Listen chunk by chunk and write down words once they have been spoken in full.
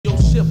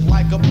ship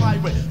like a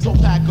pirate. So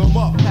pack 'em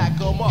up, pack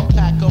 'em up,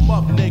 pack 'em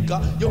up,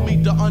 nigga. You'll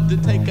meet the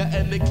Undertaker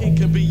and the king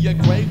can be your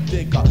grave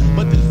digger.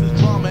 But this is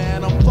drama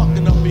and I'm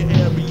fucking up your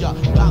area.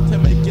 About to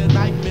make your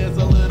nightmares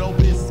a little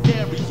bit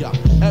scarier.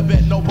 I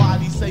bet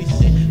nobody say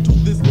shit to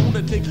this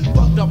lunatic.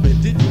 Fucked up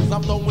in ditches,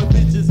 I'm throwing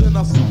bitches in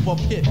a super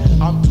pit.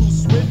 I'm too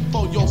swift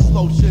for your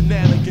slow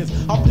shenanigans.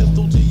 I'll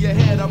pistol to your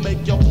head, I'll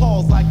make your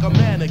paws like a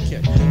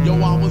mannequin. Yo,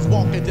 I was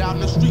walking down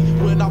the street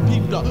when I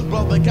peeped up.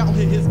 Brother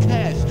counting his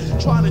cash,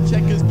 trying to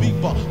check his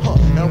beeper.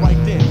 And right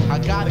then, I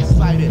got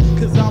excited,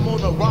 cause I'm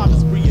on a robbing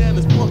spree and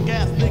this punk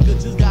ass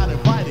nigga just got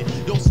invited.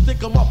 Yo,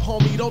 stick 'em up,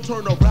 homie, don't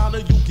turn around or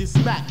you get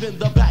smacked in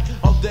the back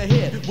of the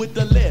head with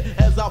the lead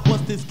as I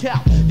bust his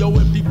cap. Yo,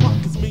 empty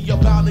pockets me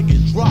about to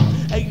get dropped.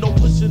 Ain't no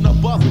pushing or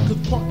buzzing, cause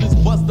punk this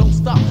buzz don't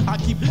stop. I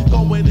keep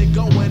going and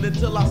going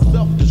until I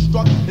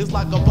self-destruct. It's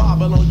like a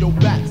Bible on your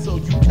back, so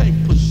you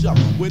can't push up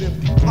with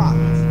empty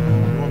pockets. You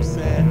know what I'm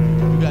saying?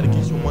 You gotta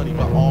get your money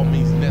by all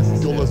means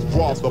necessary. Yo, let's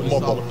rob the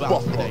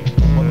motherfucker.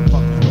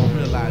 Motherfuckers don't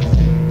realize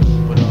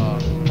it. But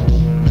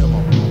Memo.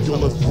 Yo,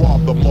 let's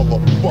rob the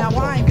motherfucker. Now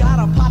I ain't got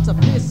a pot to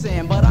piss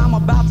in, but I'm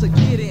about to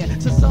get in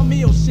to some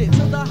meal shit.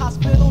 To the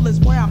hospital is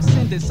where I'm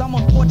sending some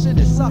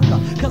unfortunate sucker,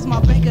 cause my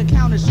bank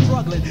account is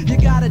struggling. You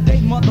got a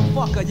date,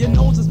 motherfucker. Your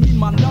nose is meeting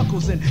my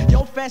knuckles and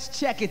yo, fast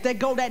check it. There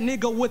go that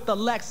nigga with the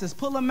Lexus.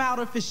 Pull him out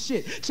of his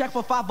shit. Check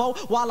for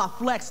 5-0 while I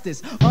flex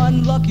this.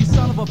 Unlucky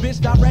son of a bitch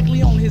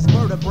directly on his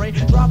vertebrae.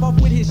 Drive off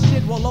with his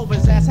shit, roll over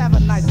his ass. Have a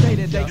nice day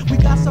today. We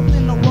got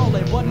something to roll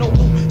in, but no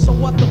loot. So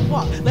what the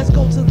fuck? Let's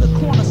go to the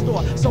corner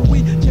store so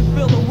we can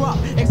fill her up.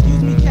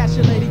 Excuse me,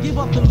 cashier lady, give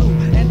up the loot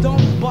and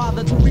don't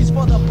bother to reach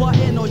for the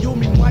button or you'll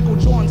meet Michael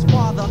Jordan's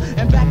father.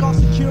 And back off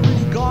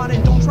security guard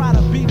and don't try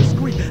to be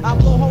discreet. I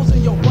blow holes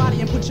in your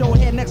body and put your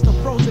head next to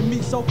frozen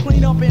meat. So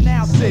clean up in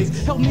aisle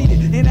 6, help meet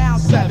it in aisle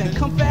 7.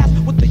 Come fast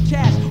with the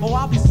cash or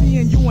I'll be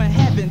seeing you in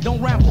heaven.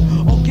 Don't ramble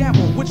or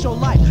gamble with your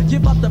life.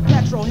 Give up the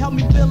petrol, help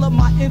me fill up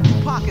my empty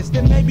pockets.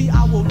 Then maybe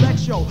I will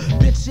let your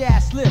bitch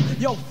ass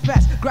live. Yo,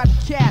 fast, grab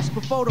the cash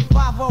before the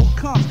 5-0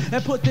 comes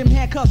and put them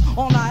handcuffs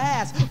on our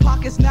ass.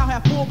 Pockets now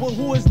have full, but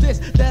who is this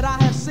that I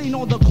have seen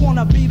on the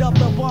corner? Beat up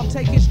the bum,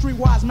 taking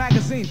Streetwise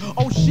magazine.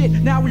 Oh shit,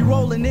 now we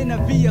rolling in a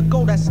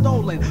vehicle that's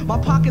stolen. My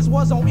pockets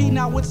was on E,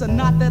 now it's a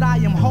knot that I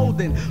am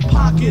holding.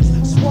 Pockets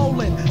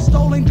swollen,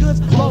 stolen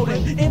goods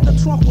loading in the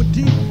trunk with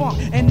deep funk.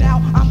 And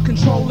now I'm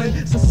controlling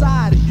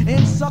society.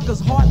 In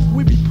suckers' hearts,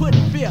 we be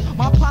putting fear.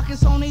 My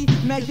pockets on E,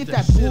 man, get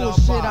that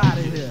bullshit out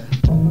of here.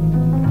 You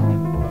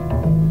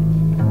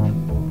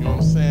know what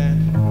I'm saying?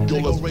 Yo,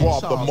 let's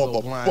rob the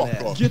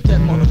motherfucker. Get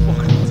that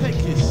motherfucker. Take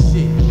his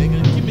shit,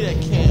 nigga. Give me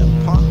that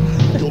can, pop.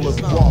 Yo,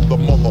 let's rob the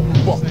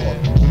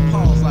motherfucker.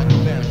 Pause like a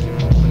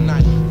mannequin for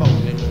 94,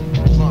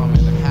 nigga. Drama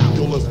in the house.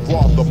 Yo, let's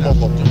rob the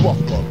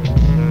motherfucker.